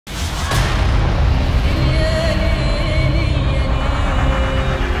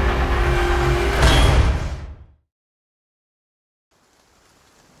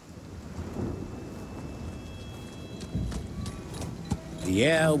The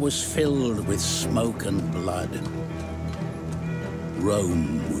air was filled with smoke and blood.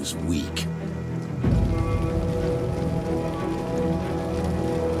 Rome was weak.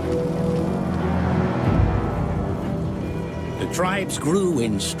 The tribes grew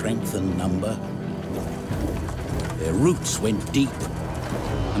in strength and number. Their roots went deep,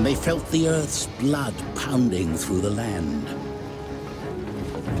 and they felt the earth's blood pounding through the land.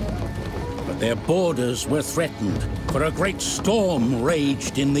 But their borders were threatened, for a great storm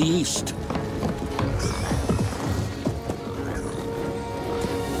raged in the east.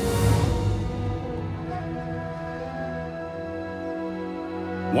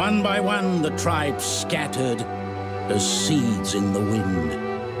 One by one, the tribes scattered as seeds in the wind.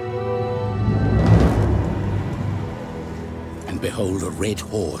 And behold, a red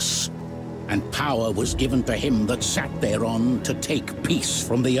horse, and power was given to him that sat thereon to take peace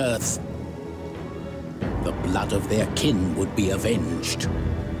from the earth. The blood of their kin would be avenged.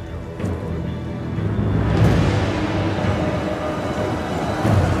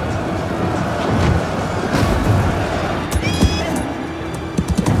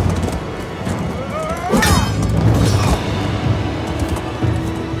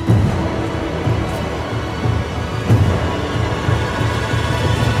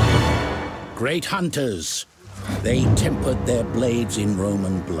 Great hunters, they tempered their blades in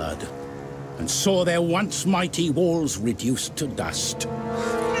Roman blood, and saw their once mighty walls reduced to dust.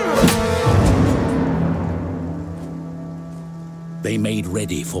 They made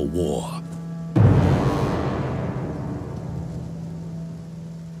ready for war.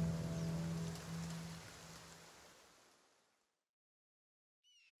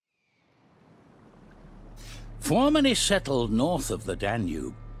 Formerly settled north of the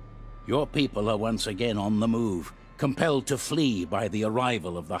Danube, your people are once again on the move, compelled to flee by the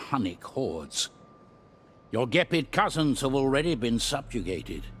arrival of the Hunnic hordes. Your Gepid cousins have already been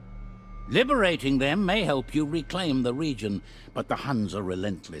subjugated. Liberating them may help you reclaim the region, but the Huns are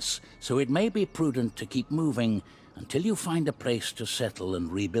relentless, so it may be prudent to keep moving until you find a place to settle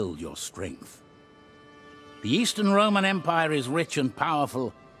and rebuild your strength. The Eastern Roman Empire is rich and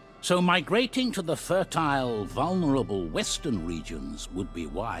powerful, so migrating to the fertile, vulnerable western regions would be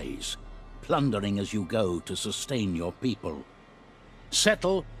wise, plundering as you go to sustain your people.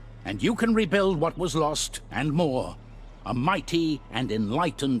 Settle, and you can rebuild what was lost, and more. A mighty and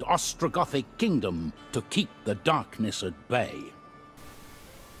enlightened Ostrogothic kingdom to keep the darkness at bay.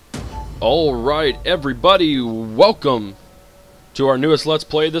 Alright, everybody, welcome to our newest Let's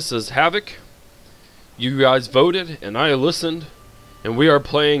Play. This is Havoc. You guys voted, and I listened. And we are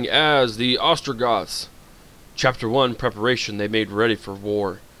playing as the Ostrogoths. Chapter 1, Preparation. They made ready for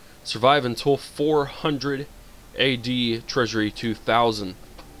war. Survive until 400 AD, Treasury 2000.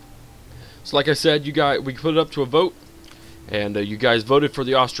 So like I said, we put it up to a vote. And you guys voted for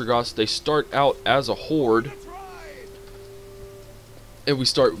the Ostrogoths. They start out as a horde. And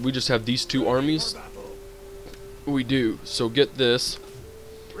we just have these two armies. We do. So get this.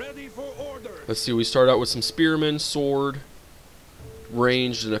 Let's see, we start out with some spearmen, sword,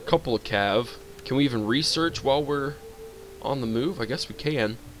 ranged, and a couple of cav. Can we even research while we're on the move? I guess we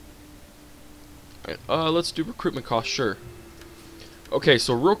can. Let's do recruitment cost, sure. Okay,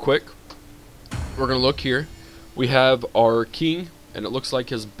 so real quick, we're gonna look here. We have our king, and it looks like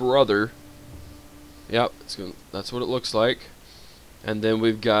his brother. Yep, that's what it looks like. And then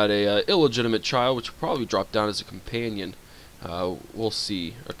we've got a illegitimate child, which will probably drop down as a companion. We'll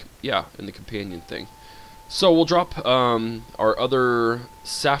see. Yeah, in the companion thing. So we'll drop our other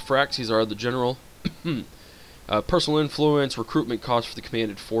Safrax. He's our other general. Personal influence, recruitment cost for the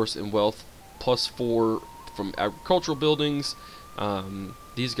commanded force, and wealth +4 from agricultural buildings.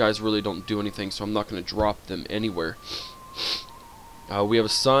 These guys really don't do anything, so I'm not going to drop them anywhere. We have a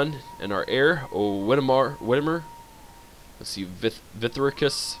son and our heir, Wittimer. Let's see,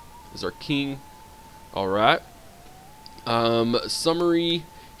 Vithricus is our king. Alright. Summary.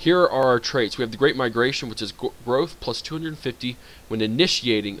 Here are our traits. We have the Great Migration, which is growth plus 250 when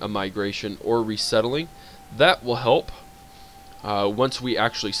initiating a migration or resettling. That will help once we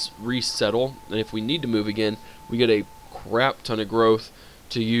actually resettle. And if we need to move again, we get a crap ton of growth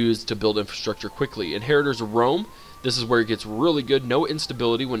to use to build infrastructure quickly. Inheritors of Rome. This is where it gets really good. No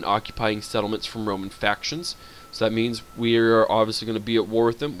instability when occupying settlements from Roman factions. So that means we are obviously going to be at war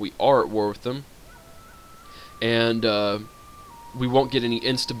with them. We are at war with them. And we won't get any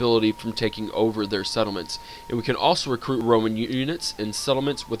instability from taking over their settlements. And we can also recruit Roman units in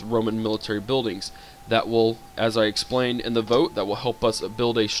settlements with Roman military buildings. That will, as I explained in the vote, that will help us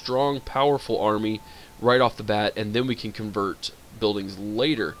build a strong, powerful army right off the bat, and then we can convert buildings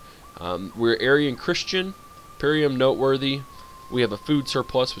later. We're Arian Christian, Imperium noteworthy. We have a food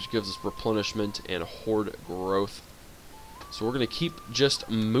surplus, which gives us replenishment and horde growth. So we're going to keep just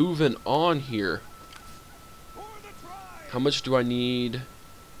moving on here. How much do I need?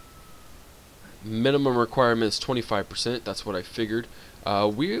 Minimum requirement is 25%. That's what I figured.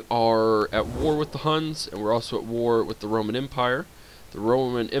 We are at war with the Huns, and we're also at war with the Roman Empire. The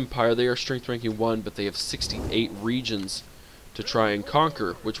Roman Empire, they are strength ranking 1, but they have 68 regions to try and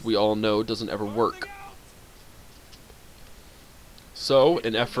conquer, which we all know doesn't ever work. So,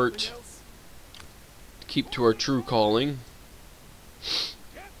 in effort to keep to our true calling,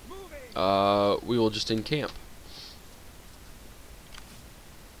 we will just encamp.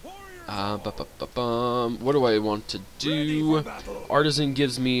 What do I want to do? Artisan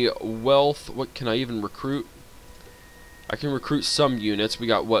gives me wealth. What can I even recruit? I can recruit some units. We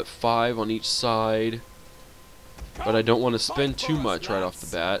got, what, 5 on each side. But I don't want to spend too much right off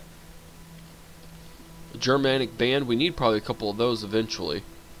the bat. A Germanic band, we need probably a couple of those eventually.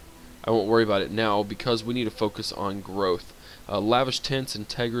 I won't worry about it now because we need to focus on growth. Lavish tents,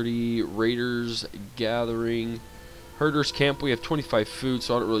 integrity, raiders, gathering, herders camp. We have 25 food,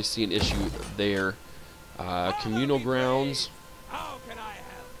 so I don't really see an issue there. Communal grounds.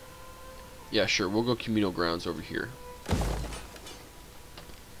 Yeah, sure, we'll go communal grounds over here.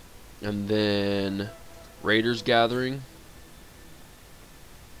 And then raiders gathering.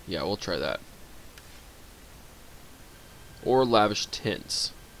 Yeah, we'll try that. Or lavish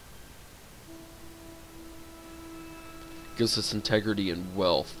tents. Gives us integrity and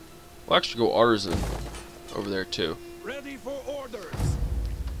wealth. We'll actually go artisan over there too. Ready for orders.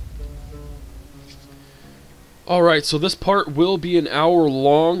 Alright, so this part will be an hour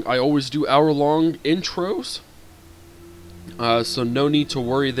long. I always do hour long intros. So no need to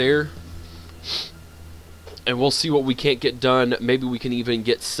worry there. And we'll see what we can't get done. Maybe we can even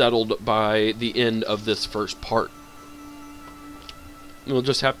get settled by the end of this first part. And we'll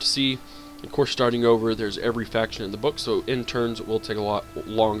just have to see. Of course, starting over, there's every faction in the book, so in turns will take a lot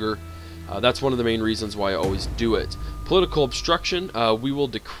longer. That's one of the main reasons why I always do it. Political obstruction, we will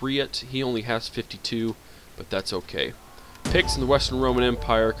decree it. He only has 52, but that's okay. Picts in the Western Roman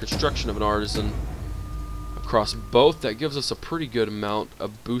Empire, construction of an artisan. Across both, that gives us a pretty good amount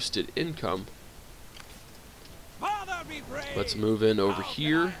of boosted income. Let's move in over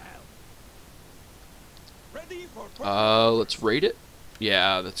here. Let's raid it.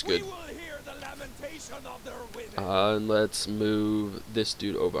 Yeah, that's good. And let's move this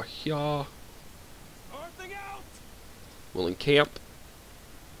dude over here. We'll encamp.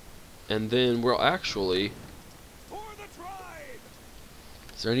 And then we'll actually...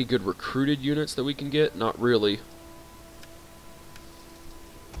 Is there any good recruited units that we can get? Not really.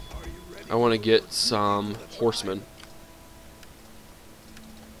 I want to get some horsemen.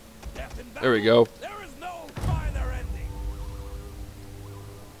 There we go.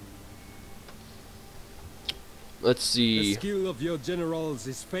 Let's see. The skill of your generals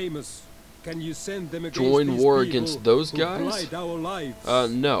is famous. Can you send them against join these war people against those who guys? blight our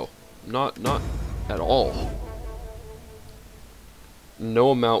lives? No, not at all. No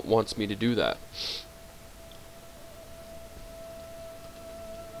amount wants me to do that.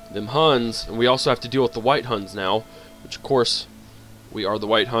 Them Huns, and we also have to deal with the White Huns now, which of course we are the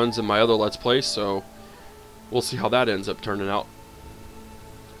White Huns in my other Let's Play, so we'll see how that ends up turning out.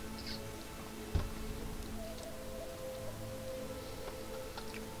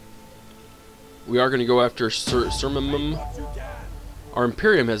 We are going to go after Surmium. Our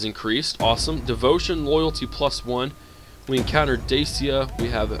Imperium has increased. Awesome. Devotion, loyalty +1. We encountered Dacia. We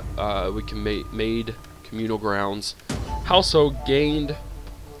have we can made communal grounds. Household gained.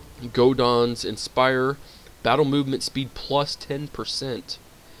 Godons inspire. Battle movement speed +10%.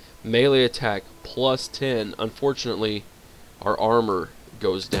 Melee attack +10. Unfortunately, our armor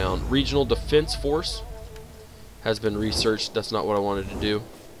goes down. Regional defense force has been researched. That's not what I wanted to do.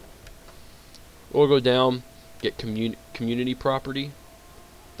 We'll go down, get community property.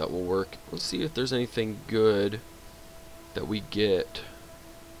 That will work. Let's see if there's anything good that we get.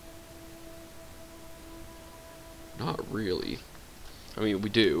 Not really. I mean, we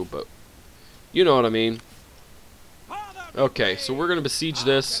do, but you know what I mean. Okay, so we're gonna besiege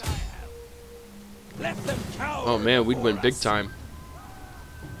this. Oh man, we'd win big time.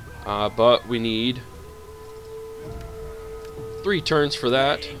 But we need 3 turns for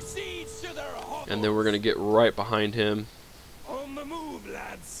that. And then we're going to get right behind him. On the move,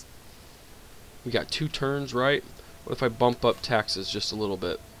 lads. We got 2 turns, right? What if I bump up taxes just a little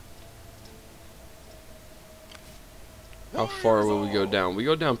bit? How far will we go down? We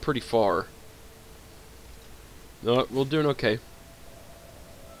go down pretty far. No, we're doing okay.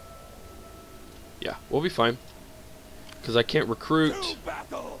 Yeah, we'll be fine. Because I can't recruit.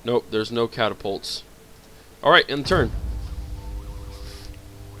 Nope, there's no catapults. Alright, end turn.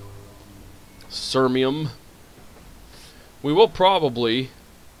 Surmium. We will probably...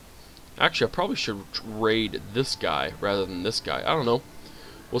 Actually, I probably should raid this guy rather than this guy. I don't know.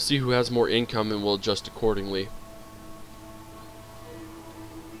 We'll see who has more income and we'll adjust accordingly.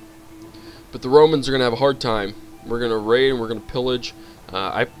 But the Romans are going to have a hard time. We're going to raid and we're going to pillage.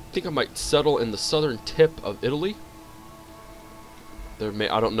 I think I might settle in the southern tip of Italy.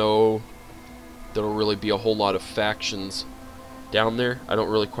 I don't know. There'll really be a whole lot of factions down there. I don't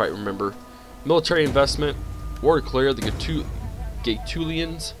really quite remember. Military investment. War to clear. The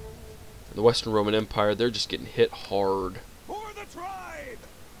Gaetulians and the Western Roman Empire. They're just getting hit hard.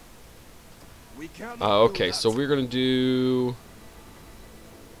 Okay, so we're going to do...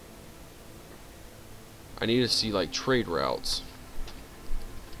 I need to see like trade routes.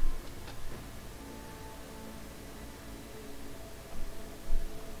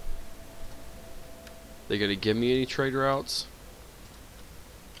 They gonna give me any trade routes?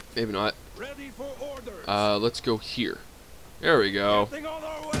 Maybe not. Let's go here. There we go.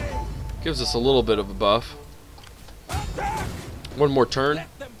 Gives us a little bit of a buff. One more turn.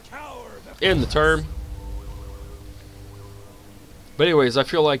 End the turn. But anyways, I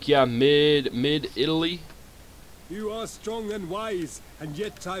feel like, yeah, mid Italy. You are strong and wise, and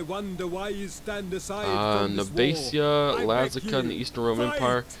yet I wonder why you stand aside from this Novacia, war. Lazica, and the Eastern Roman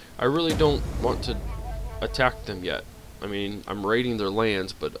Empire. I really don't want to attack them yet. I mean, I'm raiding their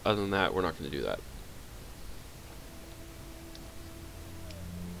lands, but other than that, we're not going to do that.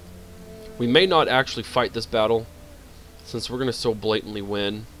 We may not actually fight this battle, since we're going to so blatantly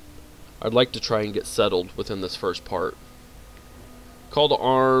win. I'd like to try and get settled within this first part. Call to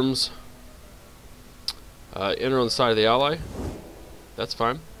arms. Enter on the side of the ally. That's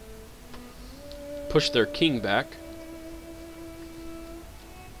fine. Push their king back.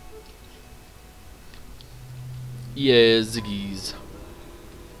 Yeah, ziggies.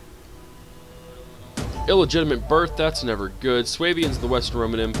 Illegitimate birth, that's never good. Swabians, the Western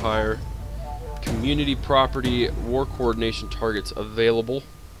Roman Empire. Community property, war coordination targets available.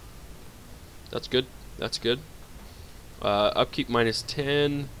 That's good. That's good. Upkeep minus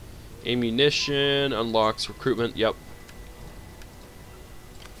 10. Ammunition unlocks recruitment. Yep.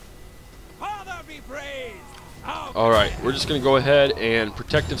 Alright, we're just going to go ahead and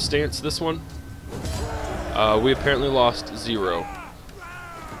protective stance this one. We apparently lost 0.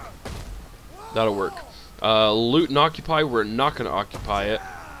 That'll work. Loot and occupy, we're not going to occupy it,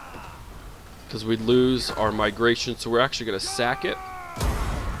 because we'd lose our migration, so we're actually going to sack it.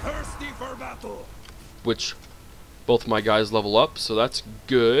 Which both my guys level up, so that's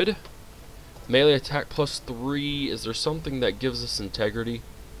good. Melee attack plus 3. Is there something that gives us integrity?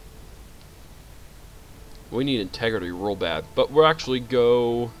 We need integrity real bad, but we'll actually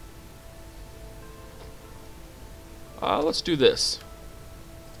go... let's do this.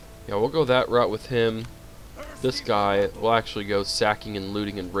 Yeah, we'll go that route with him. This guy will actually go sacking and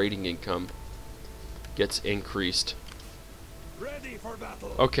looting and raiding income. Gets increased.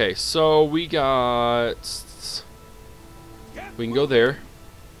 Okay, so we got... We can go there.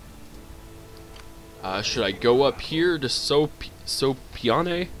 Should I go up here to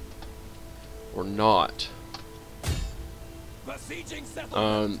Sopiane? Or not?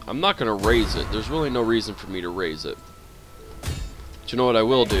 I'm not going to raise it. There's really no reason for me to raise it. But you know what I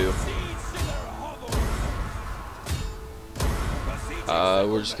will do?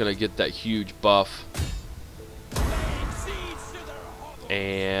 We're just going to get that huge buff.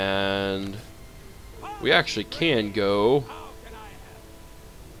 And we actually can go...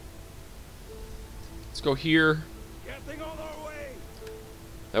 Let's go here.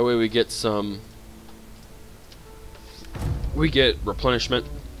 That way we get some... We get replenishment.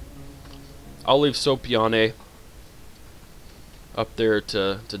 I'll leave Sopiane up there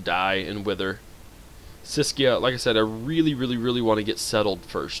to die and wither. Siskia, like I said, I really want to get settled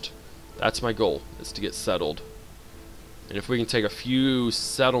first. That's my goal, is to get settled. And if we can take a few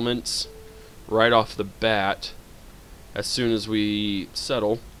settlements right off the bat as soon as we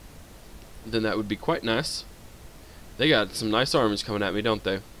settle, then that would be quite nice. They got some nice armies coming at me, don't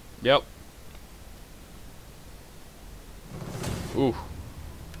they? Yep. Ooh,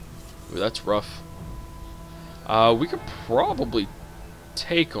 that's rough. We could probably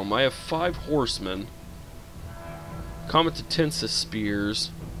take them. I have 5 horsemen, Comitatensis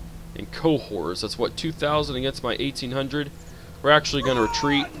spears, and cohorts. That's what, 2,000 against my 1,800. We're actually going to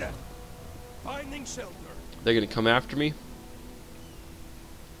retreat. They're going to come after me.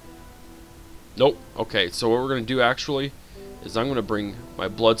 Nope. Okay, so what we're going to do actually is I'm going to bring my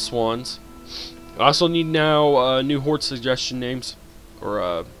blood swans I also need now new horde suggestion names,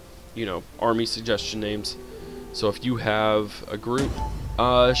 or you know, army suggestion names. So if you have a group,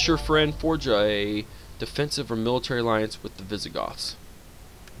 sure friend, forge a defensive or military alliance with the Visigoths.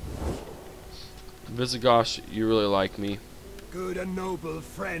 Visigoths, you really like me. Good and noble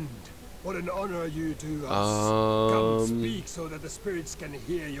friend, what an honor you do us. Come speak so that the spirits can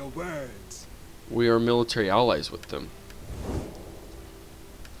hear your words. We are military allies with them.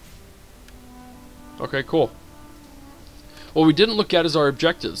 Okay, cool. What we didn't look at is our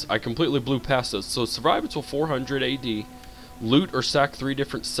objectives. I completely blew past those. So survive until 400 AD, loot or sack 3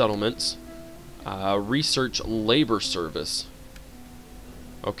 different settlements, research labor service.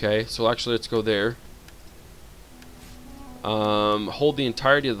 Okay, so actually let's go there. Hold the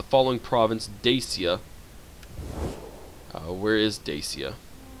entirety of the following province, Dacia. Where is Dacia?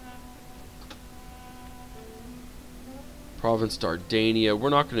 Province Dardania. We're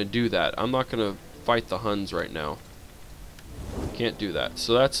not going to do that. I'm not going to fight the Huns right now. Can't do that.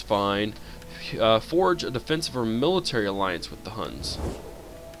 So that's fine. Forge a defensive or military alliance with the Huns.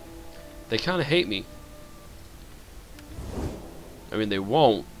 They kind of hate me. I mean, they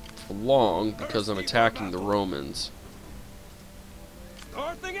won't for long because I'm attacking the Romans.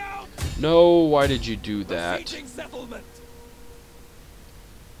 No, why did you do that?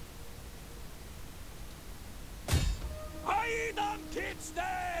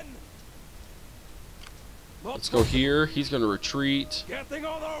 Let's go here. He's going to retreat.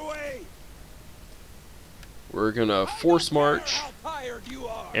 We're going to force march.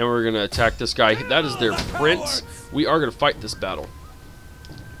 And we're going to attack this guy. That is their prince. We are going to fight this battle.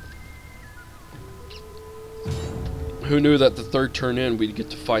 Who knew that the third turn in we'd get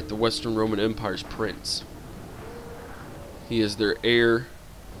to fight the Western Roman Empire's prince? He is their heir,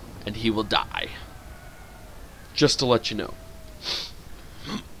 and he will die. Just to let you know.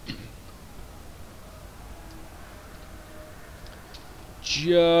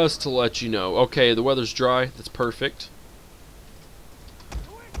 Just to let you know. Okay, the weather's dry. That's perfect.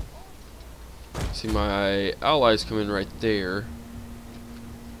 See my allies come in right there.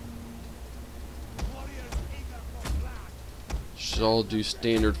 Should all do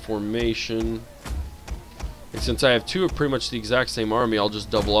standard formation. And since I have 2 of pretty much the exact same army, I'll just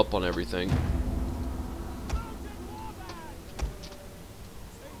double up on everything.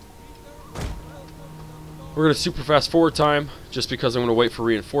 We're going to super fast forward time, just because I'm going to wait for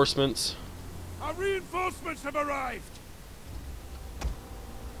reinforcements. Our reinforcements have arrived.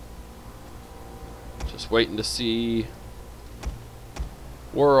 Just waiting to see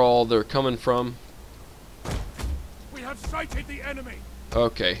where all they're coming from. We have sighted the enemy.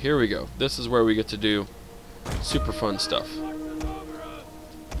 Okay, here we go. This is where we get to do super fun stuff.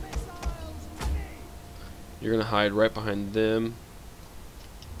 You're going to hide right behind them.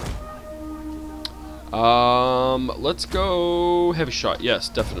 Let's go heavy shot. Yes,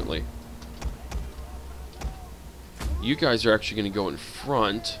 definitely. You guys are actually going to go in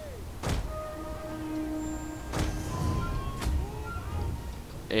front.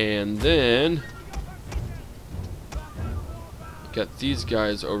 And then got these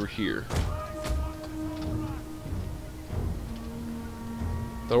guys over here.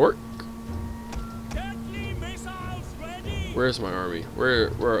 That'll work. Where's my army?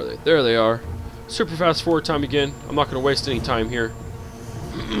 Where are they? There they are. Super fast forward time again. I'm not going to waste any time here.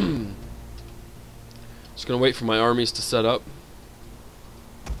 Just going to wait for my armies to set up.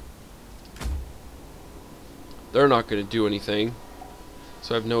 They're not going to do anything,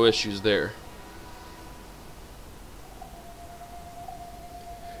 so I have no issues there.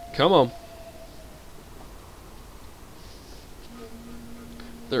 Come on.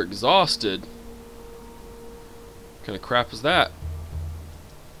 They're exhausted. What kind of crap is that?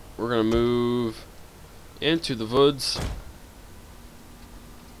 We're going to move into the woods.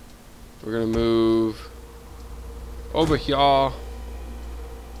 We're going to move over here.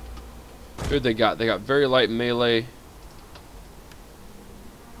 Who'd they got? They got very light melee.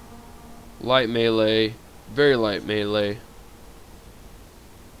 Light melee. Very light melee.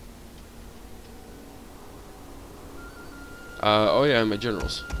 Oh yeah, my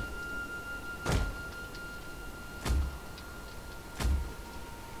generals.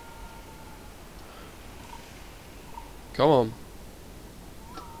 Come on.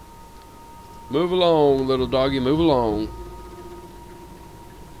 Move along, little doggy, move along.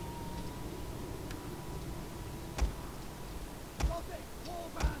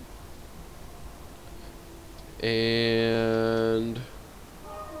 And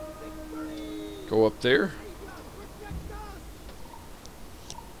go up there.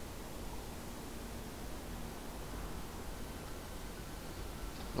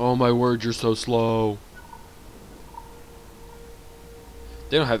 Oh my word, you're so slow.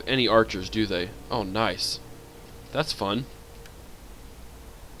 They don't have any archers, do they? Oh, nice. That's fun.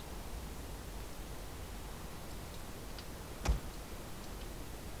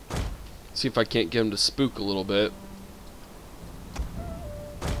 See if I can't get him to spook a little bit.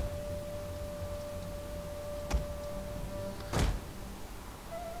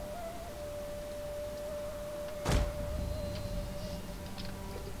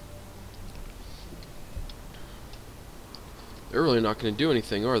 They're really not going to do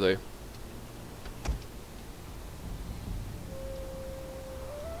anything, are they?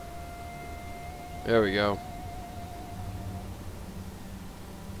 There we go.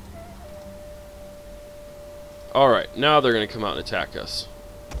 Alright, now they're going to come out and attack us.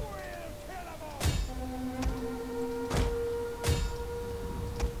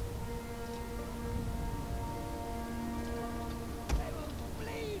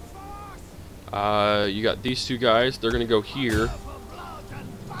 You got these two guys. They're going to go here.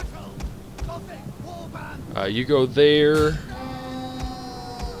 You go there.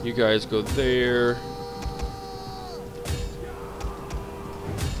 You guys go there.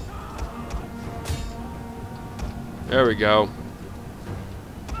 There we go.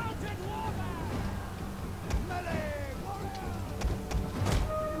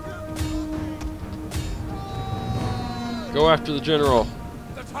 Go after the general.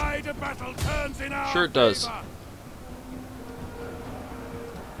 The tide of battle turns in our Sure it does. favor.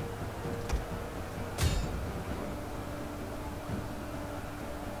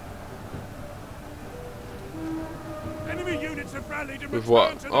 Enemy units have rallied and We've returned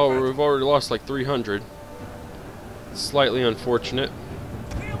what? to the Oh, battle. we've already lost like 300. Slightly unfortunate.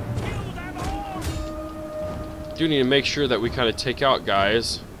 We'll kill them all. Do need to make sure that we kind of take out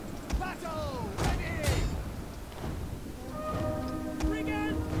guys. Battle ready.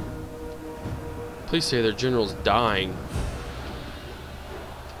 Brigand. Please say their general's dying.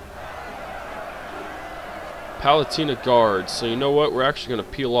 Palatina guards. So you know what? We're actually going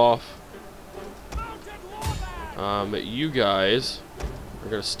to peel off. You guys are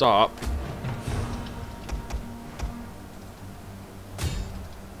going to stop.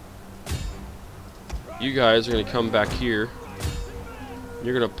 You guys are going to come back here.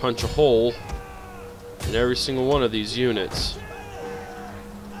 You're going to punch a hole in every single one of these units.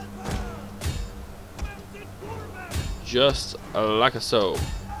 Just like so.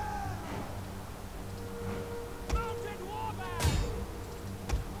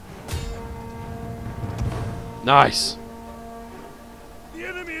 Nice. The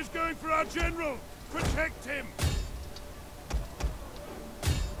enemy is going for our general. Protect him.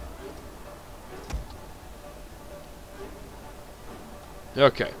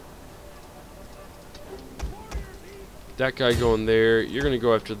 Okay. That guy going there. You're going to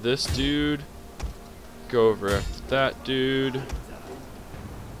go after this dude. Go over after that dude.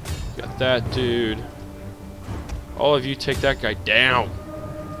 Got that dude. All of you take that guy down.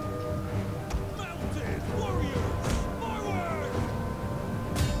 Mounted warriors, forward!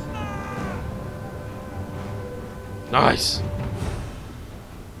 Nice.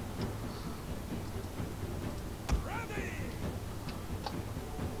 Ready!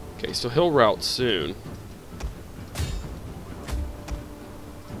 Okay, so he'll rout soon.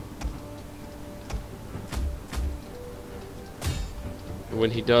 And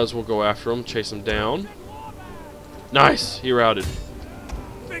when he does, we'll go after him, chase him down. Nice, he routed.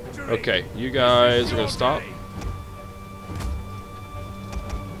 Victory! Okay, you guys are gonna stop.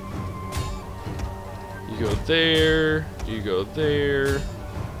 You go there, you go there,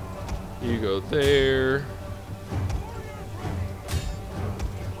 you go there.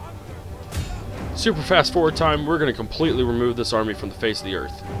 Super fast forward time, we're gonna completely remove this army from the face of the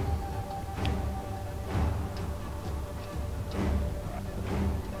earth.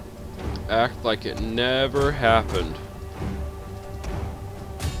 Act like it never happened.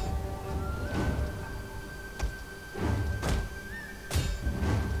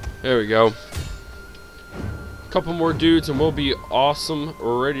 There we go. Couple more dudes and we'll be awesome.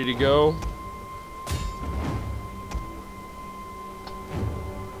 We're ready to go.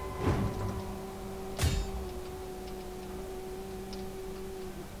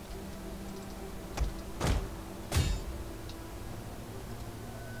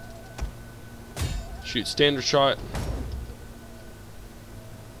 Shoot standard shot.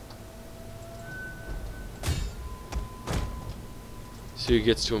 See who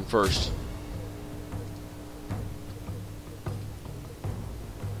gets to him first.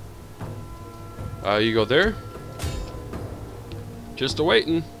 You go there. Just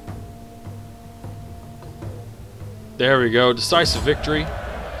a-waiting. There we go. Decisive victory.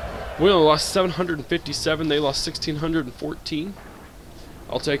 We only lost 757. They lost 1,614.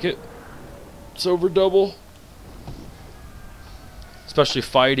 I'll take it. It's over double. Especially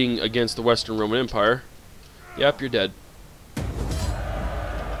fighting against the Western Roman Empire. Yep, you're dead.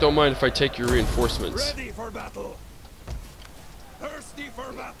 Don't mind if I take your reinforcements. Ready for battle. Thirsty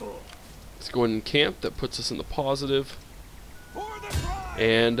for battle. Let's go ahead and camp. That puts us in the positive. For the tribe.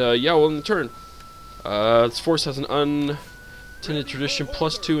 And yeah, we'll in the turn. This force has an untainted tradition,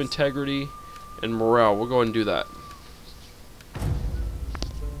 +2 integrity and morale. We'll go ahead and do that.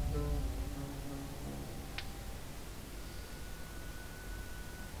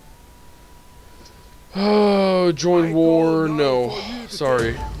 Oh, join war? No,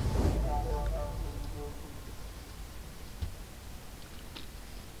 sorry.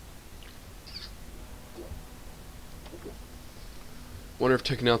 Wonder if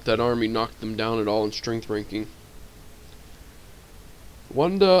taking out that army knocked them down at all in strength ranking.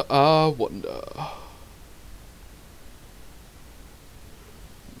 Wonder, wonder.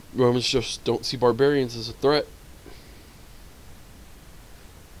 Romans just don't see barbarians as a threat.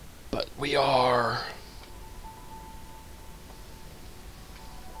 But we are.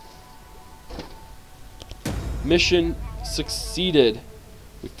 Mission succeeded.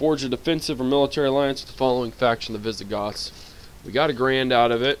 We forged a defensive or military alliance with the following faction, the Visigoths. We got a grand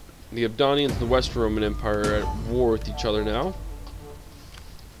out of it. The Abdonians and the Western Roman Empire are at war with each other now.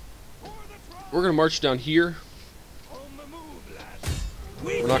 We're going to march down here.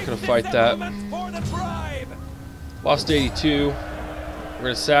 We're not going to fight that. Lost 82. We're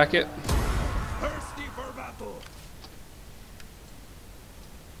going to sack it.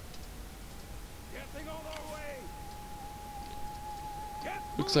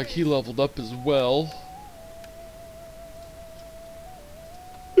 Looks like he leveled up as well.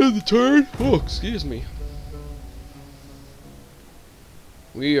 In the turn. Oh, excuse me.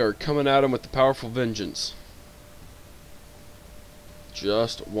 We are coming at him with the powerful vengeance.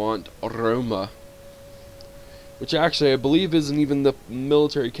 Just want Roma. Which actually I believe isn't even the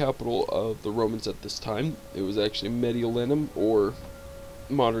military capital of the Romans at this time. It was actually Mediolanum or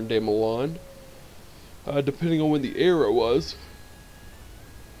modern day Milan. Depending on when the era was.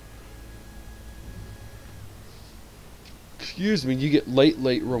 Excuse me, you get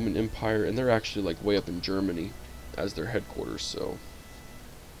late Roman Empire, and they're actually like way up in Germany as their headquarters, so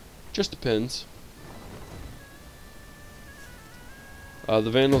just depends. The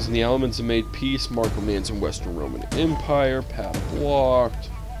Vandals and the Alamans have made peace. Marcomanns and Western Roman Empire, path blocked.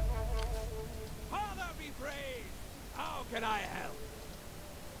 Father be praised. How can I help?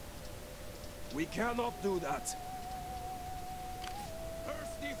 We cannot do that.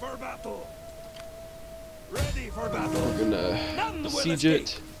 Thirsty for battle. Ready for battle. We're gonna besiege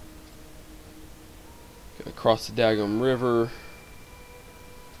it. Gonna cross the Dagon River.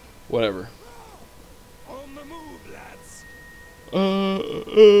 Whatever. On the move, lads. For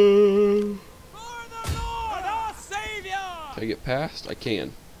the Lord, our Savior. Can I get past? I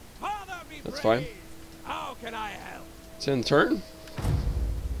can. Father be That's praised. fine. How can I help? It's in turn.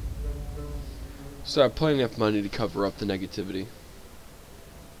 So I have plenty of money to cover up the negativity.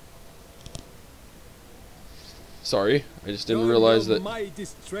 Sorry, I just didn't realize that.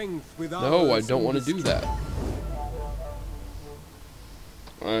 No, I don't want to do that.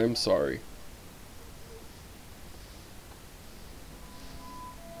 I'm sorry.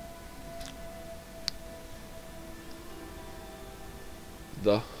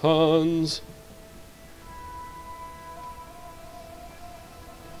 The Huns.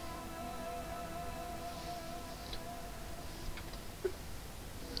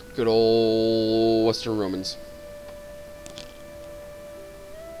 Good old Western Romans.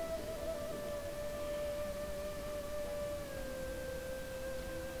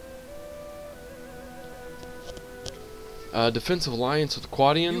 Defensive alliance with the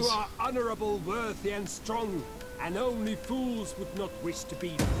Quadians. You are honorable, worthy, and strong, and only fools would not wish to be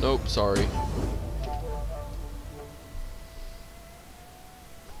them. Nope, sorry.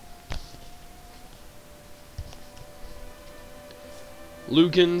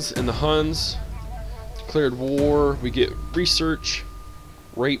 Lugans and the Huns declared war. We get research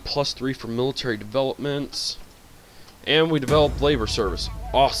rate +3 for military developments, and we developed labor service.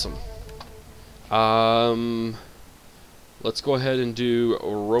 Awesome. Let's go ahead and do a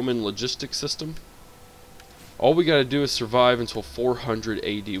Roman logistics system. All we gotta do is survive until 400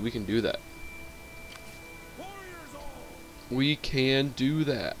 AD. We can do that. We can do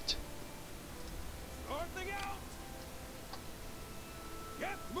that.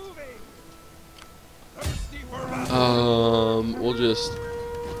 We'll just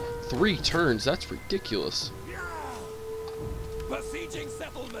 3 turns. That's ridiculous. Besiege besieging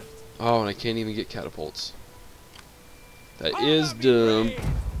settlement. Oh, and I can't even get catapults. That is dumb.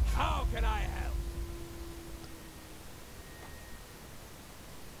 How can I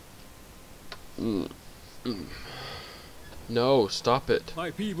help? No, stop it.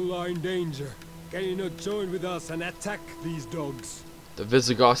 My people are in danger. Can you not join with us and attack these dogs? The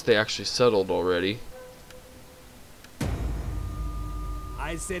Visigoths, they actually settled already.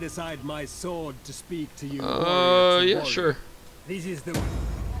 I set aside my sword to speak to you. Yeah, sure. This is the...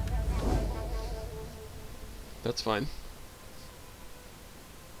 That's fine.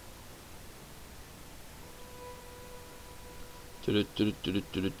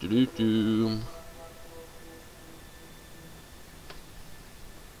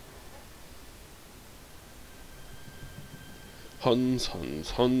 Huns,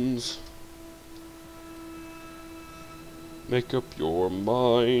 Huns, Huns. Make up your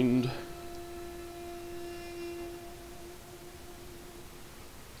mind.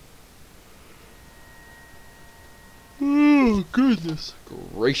 Oh, goodness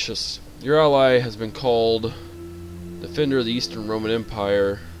gracious. Your ally has been called Defender of the Eastern Roman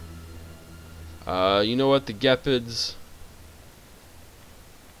Empire. You know what? The Gepids.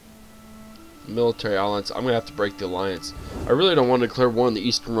 Military alliance. I'm gonna have to break the alliance. I really don't want to declare war on the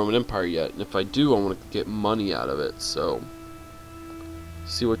Eastern Roman Empire yet, and if I do, I want to get money out of it. So,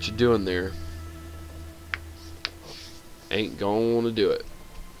 see what you're doing there. Ain't gonna do it.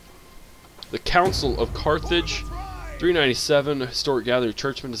 The Council of Carthage, 397. A historic gathering of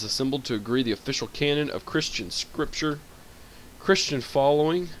churchmen is assembled to agree the official canon of Christian scripture. Christian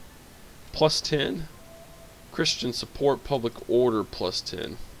following, +10. Christian support, public order,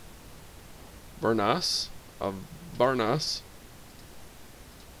 +10. Barnas of Barnas.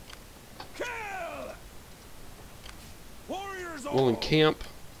 Kill! Warriors Will encamp.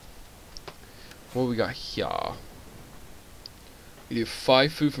 What we got here? We do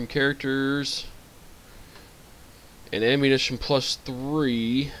 5 food from characters and ammunition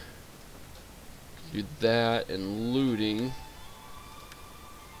 +3. Do that and looting.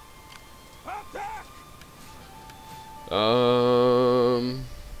 Attack!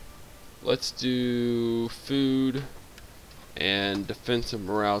 Let's do food and defense and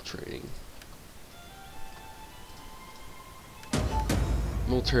morale training.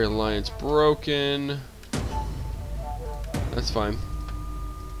 Military alliance broken. That's fine.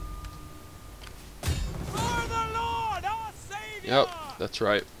 For the Lord, our Savior! Yep, that's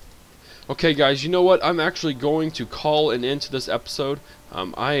right. Okay, guys, you know what? I'm actually going to call an end to this episode.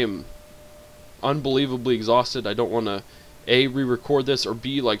 I am unbelievably exhausted. I don't want to A, re-record this, or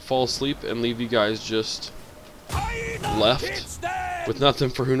B, like fall asleep and leave you guys just left with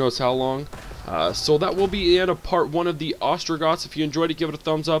nothing for who knows how long. So that will be the end of part 1 of the Ostrogoths. If you enjoyed it, give it a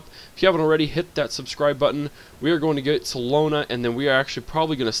thumbs up. If you haven't already, hit that subscribe button. We are going to get Salona, and then we are actually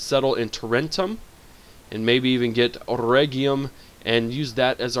probably going to settle in Tarentum, and maybe even get Regium, and use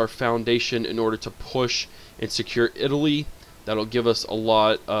that as our foundation in order to push and secure Italy. That'll give us a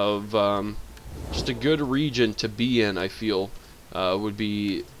lot of just a good region to be in. I feel would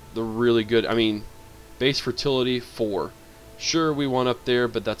be the really good. I mean, base fertility 4. Sure, we want up there,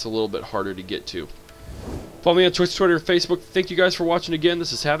 but that's a little bit harder to get to. Follow me on Twitch, Twitter, and Facebook. Thank you guys for watching again.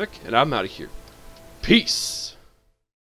 This is Havoc, and I'm out of here. Peace.